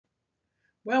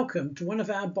Welcome to one of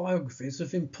our biographies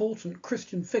of important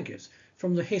Christian figures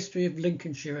from the history of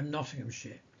Lincolnshire and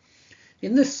Nottinghamshire.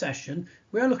 In this session,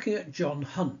 we are looking at John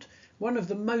Hunt, one of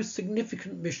the most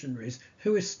significant missionaries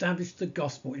who established the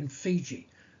gospel in Fiji,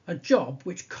 a job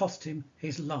which cost him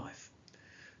his life.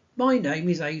 My name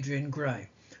is Adrian Gray.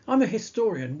 I'm a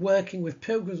historian working with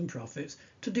Pilgrims and Prophets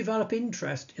to develop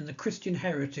interest in the Christian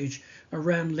heritage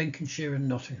around Lincolnshire and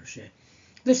Nottinghamshire.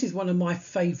 This is one of my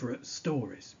favourite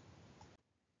stories.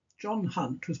 John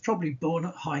Hunt was probably born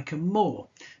at Highcombe Moor,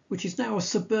 which is now a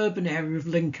suburban area of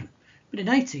Lincoln, but in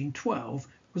 1812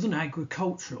 was an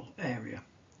agricultural area.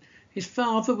 His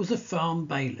father was a farm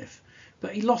bailiff,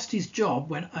 but he lost his job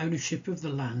when ownership of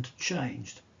the land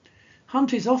changed.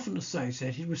 Hunt is often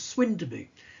associated with Swinderby,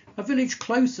 a village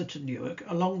closer to Newark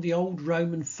along the old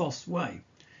Roman Fosse Way,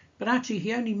 but actually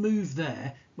he only moved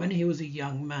there when he was a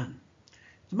young man.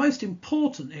 The most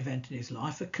important event in his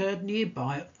life occurred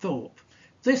nearby at Thorpe.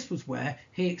 This was where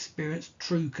he experienced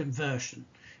true conversion,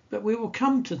 but we will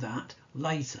come to that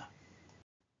later.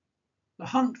 The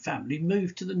Hunt family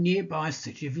moved to the nearby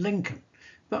city of Lincoln,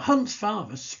 but Hunt's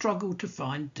father struggled to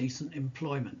find decent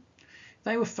employment.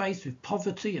 They were faced with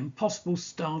poverty and possible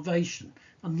starvation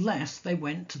unless they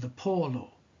went to the poor law.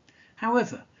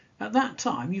 However, at that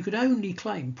time you could only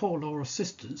claim poor law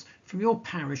assistance from your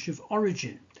parish of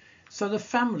origin, so the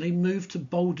family moved to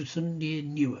Balderton near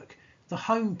Newark, the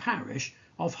home parish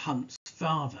of Hunt's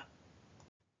father.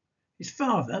 His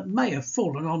father may have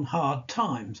fallen on hard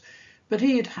times, but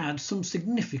he had had some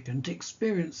significant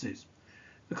experiences.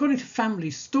 According to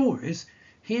family stories,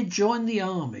 he had joined the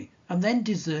army and then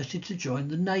deserted to join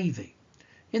the navy.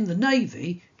 In the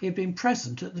navy, he had been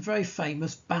present at the very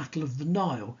famous Battle of the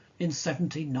Nile in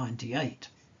 1798.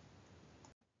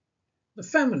 The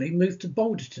family moved to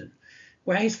Balderton,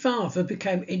 where his father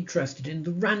became interested in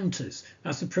the ranters,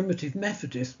 as the primitive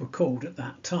Methodists were called at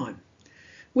that time.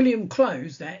 William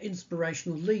Clowes, their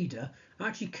inspirational leader,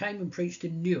 actually came and preached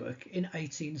in Newark in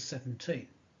 1817.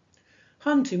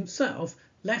 Hunt himself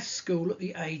left school at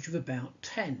the age of about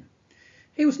 10.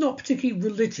 He was not particularly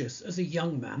religious as a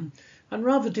young man and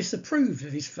rather disapproved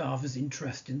of his father's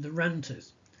interest in the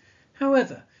ranters.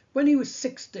 However, when he was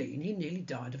 16, he nearly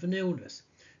died of an illness,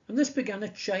 and this began a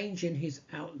change in his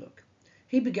outlook.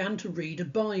 He began to read a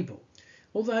Bible,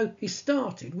 although he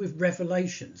started with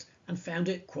Revelations and found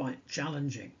it quite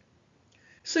challenging.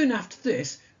 Soon after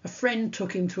this, a friend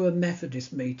took him to a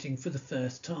Methodist meeting for the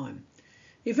first time.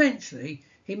 Eventually,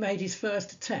 he made his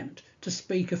first attempt to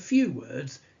speak a few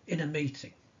words in a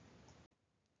meeting.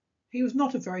 He was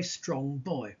not a very strong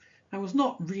boy and was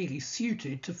not really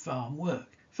suited to farm work.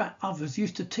 In fact, others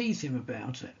used to tease him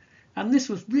about it, and this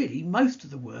was really most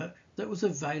of the work that was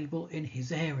available in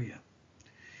his area.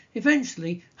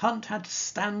 Eventually, Hunt had to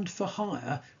stand for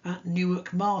hire at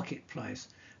Newark Marketplace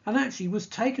and actually was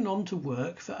taken on to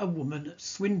work for a woman at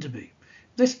Swinderby.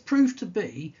 This proved to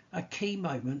be a key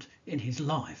moment in his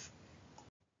life.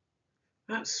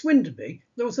 At Swinderby,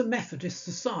 there was a Methodist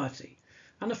society,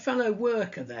 and a fellow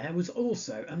worker there was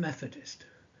also a Methodist.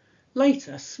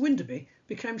 Later, Swinderby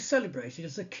became celebrated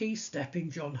as a key step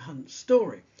in John Hunt's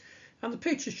story, and the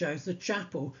picture shows the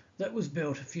chapel that was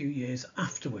built a few years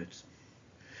afterwards.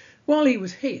 While he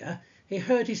was here, he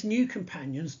heard his new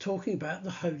companions talking about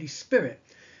the Holy Spirit,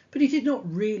 but he did not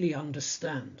really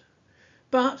understand.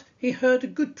 But he heard a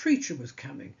good preacher was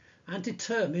coming and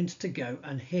determined to go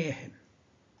and hear him.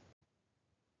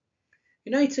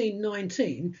 In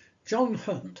 1819, John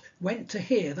Hunt went to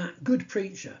hear that good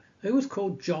preacher, who was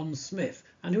called John Smith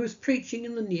and who was preaching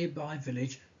in the nearby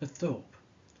village of Thorpe.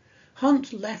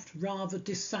 Hunt left rather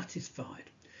dissatisfied,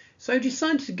 so he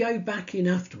decided to go back in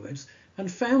afterwards and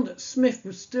found that Smith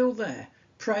was still there,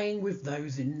 praying with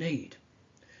those in need.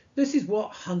 This is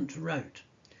what Hunt wrote.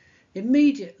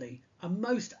 "Immediately a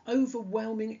most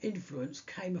overwhelming influence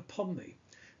came upon me,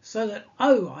 so that,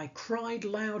 I cried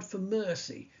loud for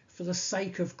mercy for the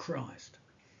sake of Christ.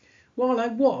 While I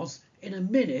was, in a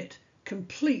minute,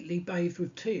 completely bathed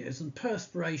with tears and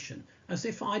perspiration, as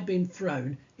if I'd been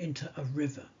thrown into a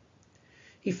river."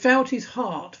 He felt his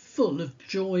heart full of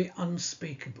joy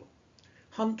unspeakable.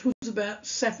 Hunt was about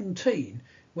 17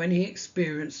 when he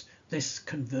experienced this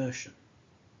conversion.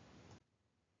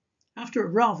 After a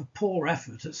rather poor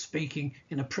effort at speaking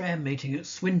in a prayer meeting at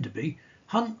Swinderby,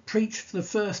 Hunt preached for the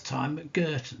first time at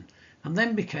Girton and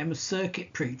then became a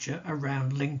circuit preacher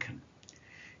around Lincoln.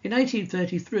 In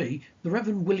 1833, the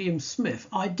Reverend William Smith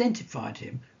identified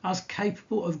him as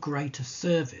capable of greater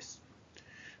service.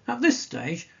 At this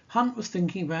stage, Hunt was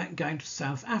thinking about going to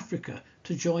South Africa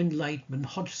to join Laidman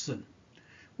Hodgson.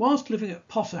 Whilst living at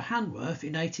Potter Hanworth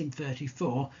in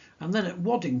 1834 and then at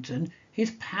Waddington,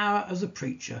 his power as a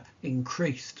preacher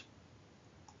increased.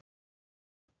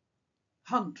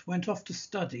 Hunt went off to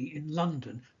study in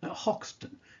London at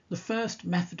Hoxton, the first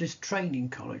Methodist training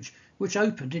college, which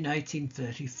opened in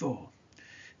 1834.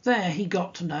 There he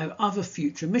got to know other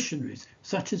future missionaries,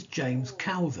 such as James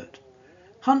Calvert.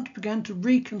 Hunt began to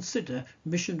reconsider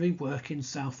missionary work in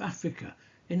South Africa,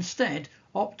 instead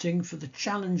opting for the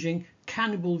challenging,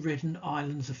 cannibal-ridden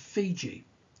islands of Fiji.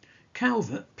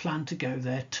 Calvert planned to go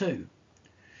there too.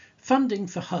 Funding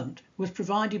for Hunt was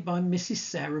provided by Mrs.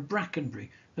 Sarah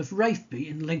Brackenbury of Wraithby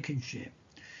in Lincolnshire.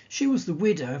 She was the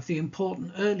widow of the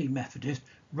important early Methodist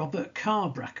Robert Carr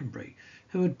Brackenbury,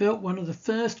 who had built one of the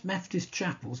first Methodist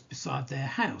chapels beside their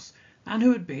house and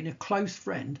who had been a close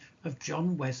friend of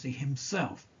John Wesley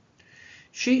himself.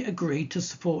 She agreed to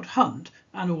support Hunt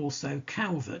and also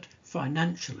Calvert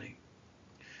financially.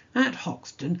 At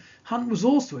Hoxton, Hunt was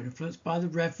also influenced by the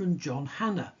Reverend John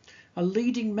Hanna, a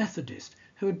leading Methodist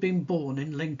who had been born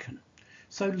in Lincoln,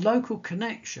 so local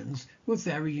connections were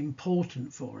very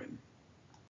important for him.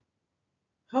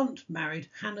 Hunt married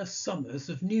Hannah Summers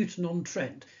of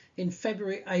Newton-on-Trent in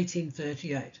February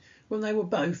 1838, when they were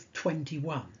both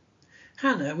 21.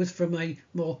 Hannah was from a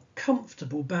more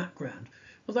comfortable background,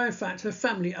 although in fact her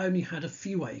family only had a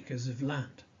few acres of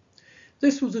land.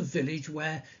 This was a village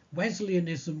where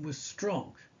Wesleyanism was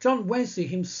strong. John Wesley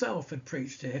himself had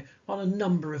preached here on a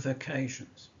number of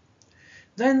occasions.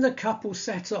 Then the couple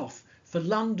set off for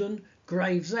London,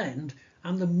 Gravesend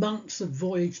and the months of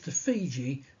voyage to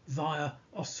Fiji via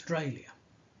Australia.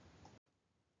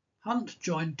 Hunt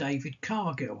joined David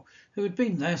Cargill, who had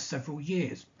been there several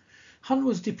years. Hunt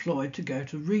was deployed to go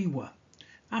to Rewa.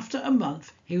 After a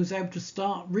month, he was able to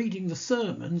start reading the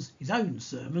sermons, his own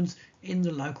sermons, in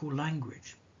the local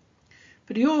language.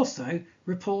 But he also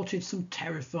reported some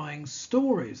terrifying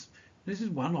stories. This is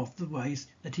one of the ways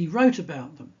that he wrote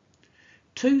about them.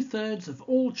 2/3 of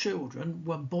all children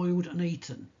were boiled and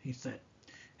eaten, he said.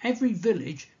 Every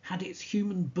village had its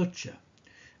human butcher.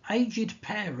 Aged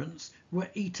parents were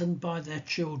eaten by their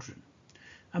children.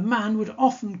 A man would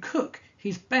often cook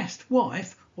his best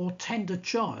wife or tender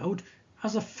child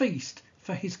as a feast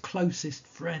for his closest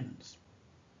friends.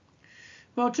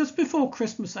 Well, just before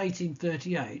Christmas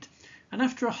 1838, and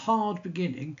after a hard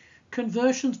beginning,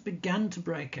 conversions began to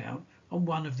break out on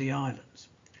one of the islands.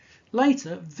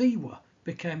 Later, Viwa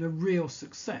became a real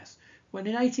success when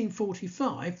in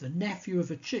 1845 the nephew of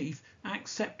a chief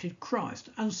accepted Christ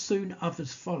and soon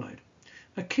others followed,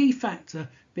 a key factor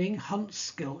being Hunt's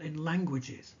skill in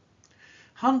languages.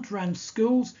 Hunt ran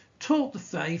schools, taught the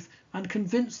faith and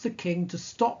convinced the king to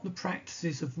stop the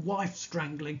practices of wife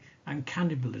strangling and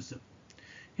cannibalism.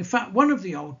 In fact, one of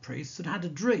the old priests had had a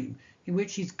dream in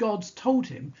which his gods told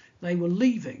him they were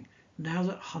leaving now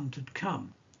that Hunt had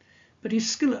come. But his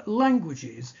skill at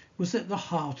languages was at the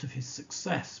heart of his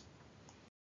success.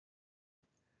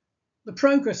 The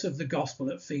progress of the gospel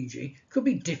at Fiji could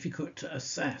be difficult to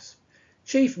assess.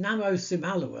 Chief Namo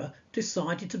Simalua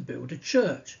decided to build a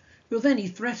church, but then he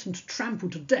threatened to trample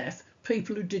to death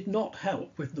people who did not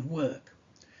help with the work.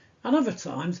 And other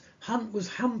times Hunt was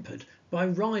hampered by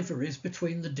rivalries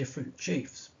between the different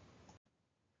chiefs.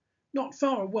 Not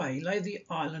far away lay the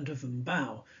island of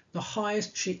Mbao, the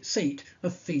highest seat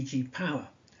of Fiji power.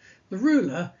 The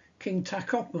ruler, King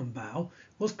Takopambao,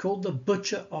 was called the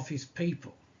butcher of his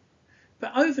people.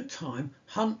 But over time,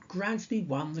 Hunt gradually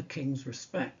won the king's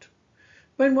respect.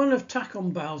 When one of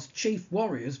Takombao's chief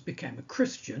warriors became a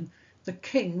Christian, the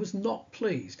king was not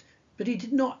pleased, but he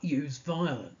did not use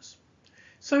violence.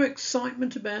 So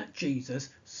excitement about Jesus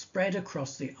spread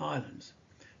across the islands.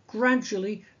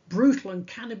 Gradually, brutal and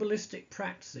cannibalistic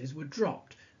practices were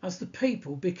dropped as the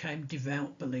people became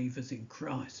devout believers in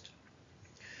Christ.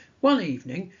 One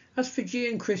evening, as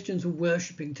Fijian Christians were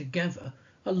worshipping together,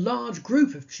 a large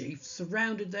group of chiefs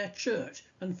surrounded their church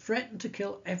and threatened to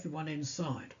kill everyone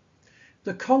inside.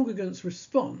 The congregants'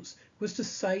 response was to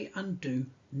say and do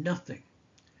nothing.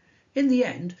 In the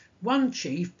end, one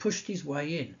chief pushed his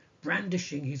way in,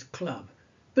 brandishing his club,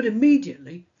 but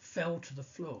immediately fell to the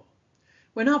floor.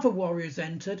 When other warriors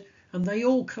entered, and they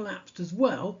all collapsed as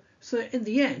well, so that in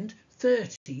the end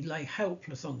 30 lay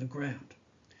helpless on the ground.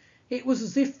 It was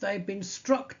as if they had been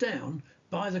struck down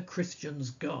by the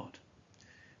Christians' God.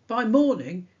 By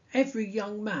morning, every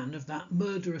young man of that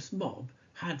murderous mob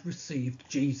had received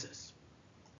Jesus.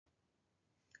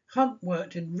 Hunt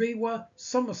worked in Rewa,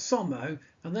 Somosomo,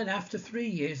 and then after 3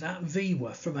 years at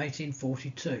Viwa from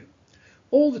 1842.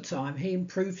 All the time he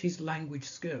improved his language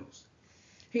skills.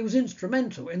 He was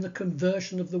instrumental in the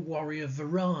conversion of the warrior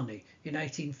Varani in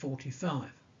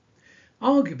 1845.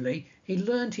 Arguably, he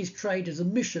learned his trade as a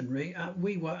missionary at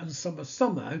Wewa and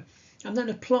Somosomo and then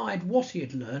applied what he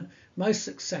had learned most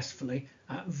successfully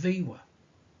at Viwa.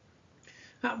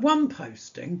 At one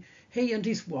posting, he and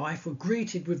his wife were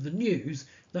greeted with the news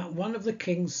that one of the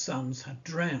king's sons had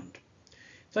drowned.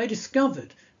 They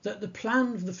discovered that the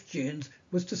plan of the Fijians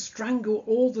was to strangle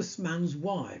all this man's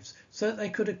wives so that they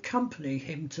could accompany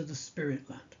him to the spirit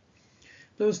land.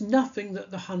 There was nothing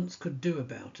that the Hunts could do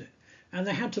about it, and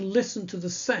they had to listen to the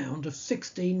sound of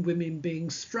 16 women being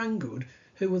strangled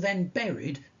who were then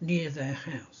buried near their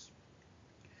house.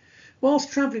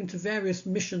 Whilst travelling to various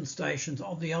mission stations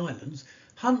on the islands,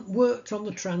 Hunt worked on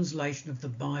the translation of the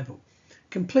Bible,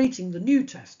 completing the New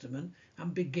Testament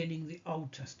and beginning the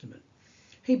Old Testament.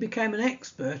 He became an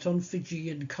expert on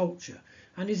Fijian culture,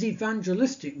 and his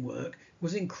evangelistic work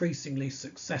was increasingly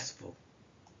successful.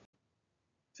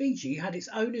 Fiji had its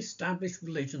own established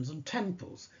religions and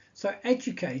temples, so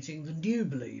educating the new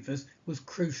believers was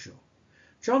crucial.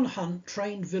 John Hunt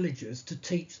trained villagers to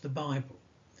teach the Bible.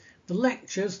 The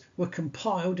lectures were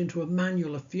compiled into a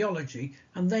manual of theology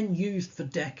and then used for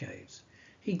decades.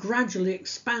 He gradually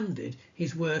expanded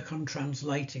his work on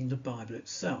translating the Bible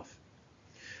itself.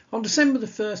 On December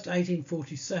 1st,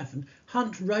 1847,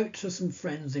 Hunt wrote to some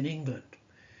friends in England.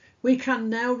 "We can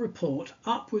now report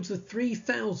upwards of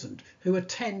 3,000 who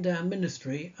attend our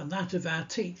ministry and that of our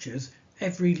teachers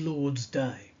every Lord's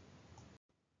Day."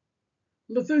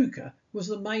 Levuka was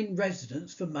the main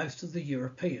residence for most of the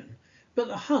European, but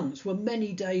the Hunts were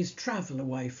many days' travel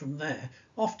away from there,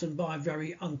 often by a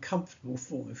very uncomfortable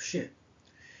form of ship.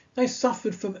 They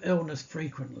suffered from illness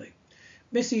frequently.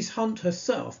 Mrs. Hunt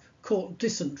herself caught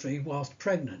dysentery whilst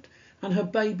pregnant, and her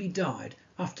baby died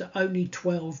after only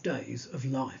 12 days of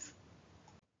life.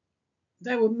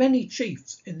 There were many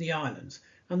chiefs in the islands,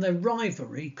 and their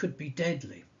rivalry could be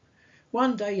deadly.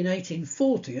 One day in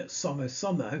 1840 at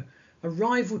Somosomo, a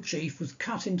rival chief was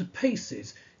cut into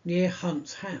pieces near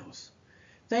Hunt's house.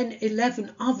 Then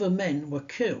 11 other men were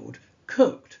killed,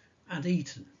 cooked and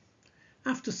eaten.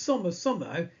 After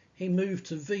Somosomo, he moved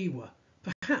to Viwa,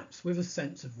 perhaps with a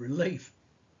sense of relief.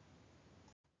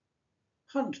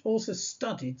 Hunt also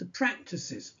studied the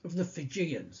practices of the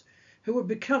Fijians, who were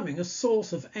becoming a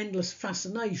source of endless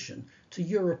fascination to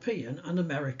European and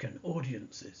American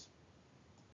audiences.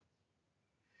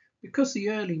 Because the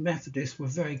early Methodists were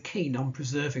very keen on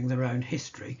preserving their own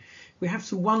history, we have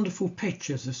some wonderful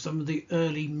pictures of some of the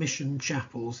early mission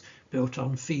chapels built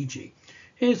on Fiji.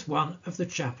 Here's one of the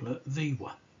chapel at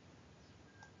Viwa.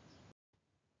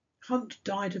 Hunt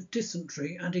died of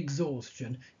dysentery and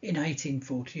exhaustion in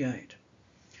 1848.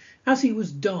 As he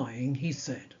was dying, he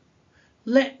said,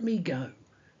 "Let me go,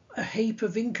 a heap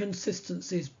of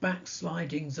inconsistencies,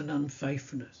 backslidings and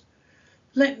unfaithfulness.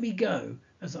 Let me go,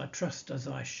 as I trust as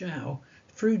I shall,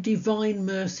 through divine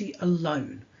mercy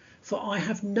alone, for I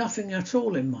have nothing at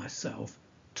all in myself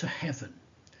to heaven.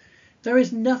 There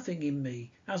is nothing in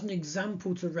me as an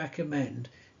example to recommend,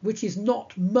 which is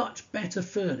not much better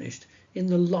furnished in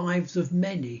the lives of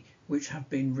many which have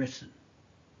been written."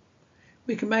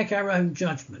 We can make our own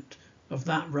judgment of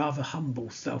that rather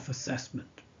humble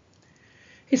self-assessment.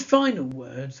 His final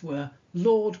words were,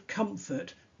 "Lord,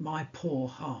 comfort my poor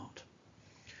heart."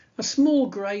 A small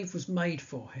grave was made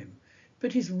for him,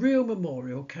 but his real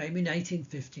memorial came in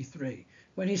 1853,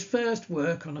 when his first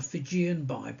work on a Fijian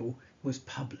Bible was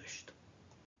published.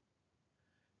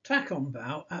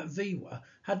 Takombau at Viwa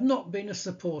had not been a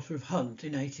supporter of Hunt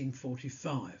in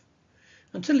 1845.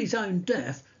 Until his own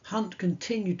death, Hunt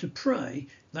continued to pray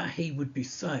that he would be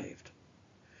saved.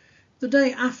 The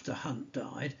day after Hunt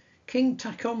died, King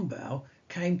Takombau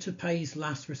came to pay his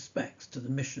last respects to the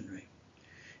missionary.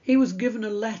 He was given a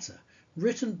letter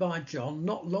written by John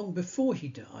not long before he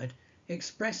died,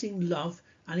 expressing love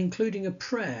and including a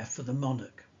prayer for the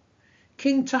monarch.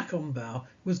 King Takombau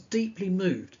was deeply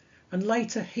moved, and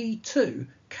later he too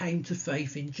came to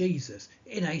faith in Jesus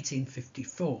in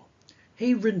 1854.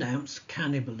 He renounced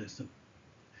cannibalism.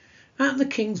 At the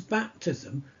king's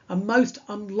baptism, a most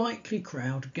unlikely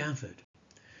crowd gathered.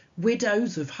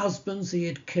 Widows of husbands he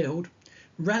had killed,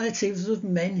 relatives of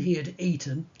men he had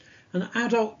eaten, and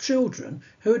adult children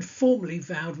who had formerly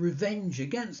vowed revenge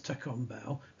against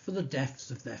Takombau for the deaths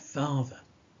of their father.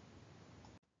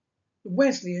 The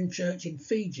Wesleyan Church in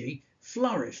Fiji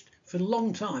flourished for a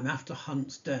long time after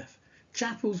Hunt's death.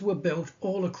 Chapels were built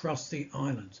all across the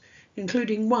islands,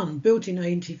 including one built in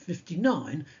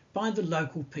 1859 by the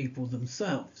local people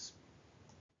themselves.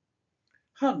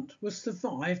 Hunt was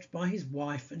survived by his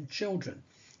wife and children,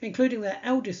 including their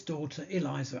eldest daughter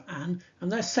Eliza Ann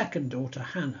and their second daughter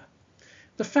Hannah.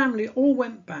 The family all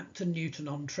went back to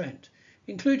Newton-on-Trent,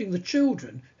 including the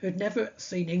children who had never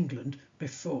seen England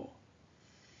before.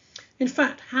 In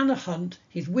fact, Hannah Hunt,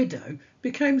 his widow,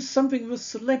 became something of a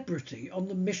celebrity on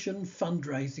the mission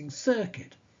fundraising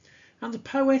circuit, and the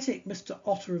poetic Mr.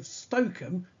 Otter of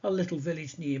Stokem, a little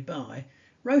village nearby,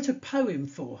 wrote a poem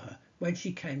for her when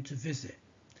she came to visit.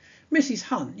 Mrs.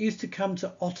 Hunt used to come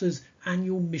to Otter's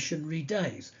annual missionary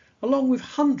days, along with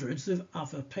hundreds of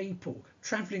other people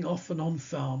travelling often on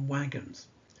farm wagons.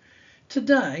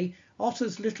 Today,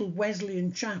 Otter's little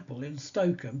Wesleyan chapel in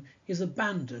Stokem is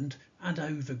abandoned and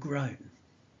overgrown.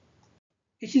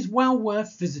 It is well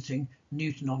worth visiting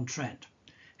Newton-on-Trent.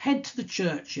 Head to the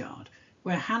churchyard,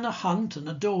 where Hannah Hunt and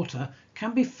her daughter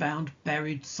can be found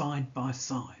buried side by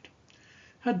side.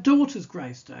 Her daughter's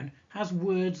gravestone has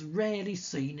words rarely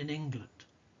seen in England: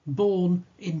 born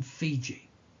in Fiji.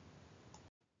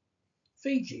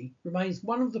 Fiji remains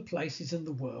one of the places in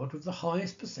the world with the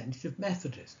highest percentage of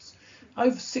Methodists,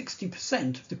 over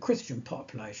 60% of the Christian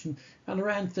population and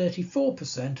around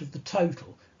 34% of the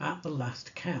total at the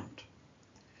last count.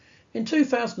 In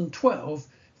 2012,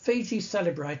 Fiji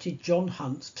celebrated John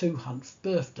Hunt's 200th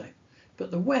birthday,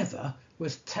 but the weather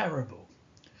was terrible.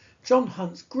 John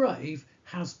Hunt's grave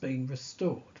has been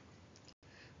restored.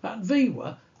 At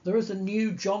Viwa, there is a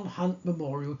new John Hunt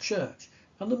Memorial Church,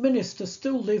 and the minister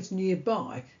still lives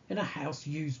nearby in a house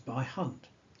used by Hunt.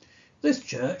 This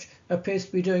church appears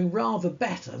to be doing rather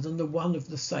better than the one of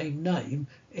the same name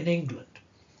in England.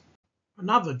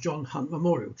 Another John Hunt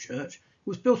Memorial Church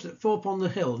was built at Thorpe on the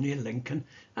Hill near Lincoln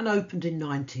and opened in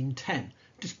 1910,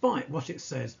 despite what it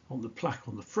says on the plaque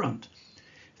on the front.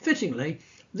 Fittingly,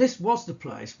 this was the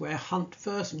place where Hunt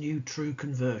first knew true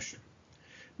conversion.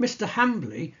 Mr.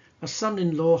 Hambley, a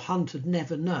son-in-law Hunt had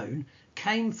never known,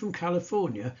 came from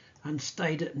California and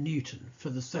stayed at Newton for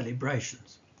the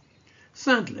celebrations.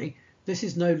 Sadly, this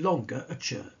is no longer a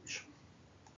church.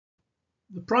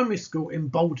 The primary school in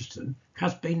Balderton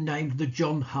has been named the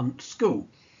John Hunt School.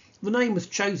 The name was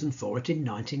chosen for it in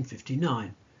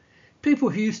 1959. People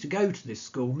who used to go to this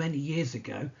school many years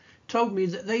ago told me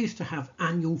that they used to have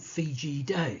annual Fiji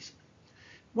days.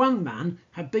 One man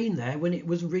had been there when it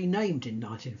was renamed in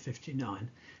 1959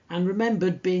 and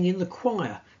remembered being in the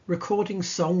choir recording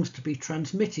songs to be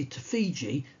transmitted to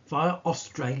Fiji via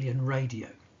Australian radio.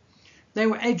 They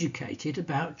were educated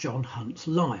about John Hunt's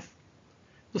life.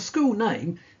 The school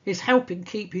name is helping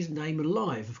keep his name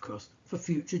alive, of course, for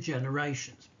future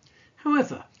generations.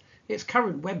 However, its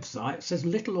current website says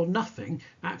little or nothing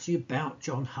actually about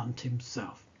John Hunt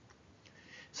himself.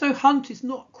 So Hunt is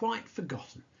not quite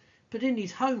forgotten, but in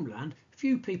his homeland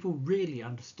few people really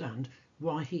understand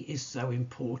why he is so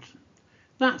important.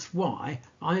 That's why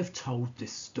I have told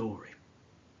this story.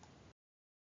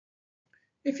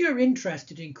 If you're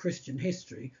interested in Christian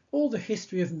history or the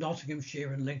history of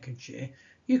Nottinghamshire and Lincolnshire,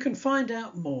 you can find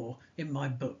out more in my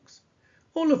books.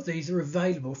 All of these are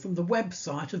available from the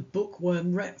website of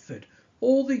Bookworm Retford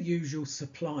or the usual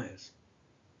suppliers.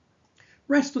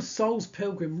 Restless Souls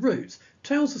Pilgrim Roots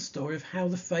tells the story of how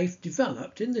the faith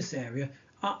developed in this area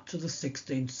up to the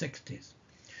 1660s.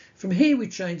 From Here We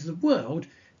Change the World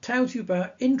tells you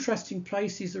about interesting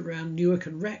places around Newark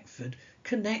and Retford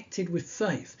connected with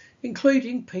faith,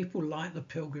 including people like the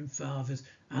Pilgrim Fathers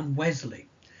and Wesley.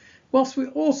 Whilst we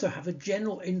also have a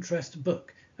general interest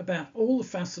book about all the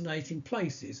fascinating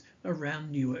places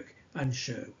around Newark and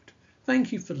Sherwood.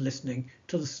 Thank you for listening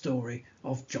to the story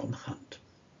of John Hunt.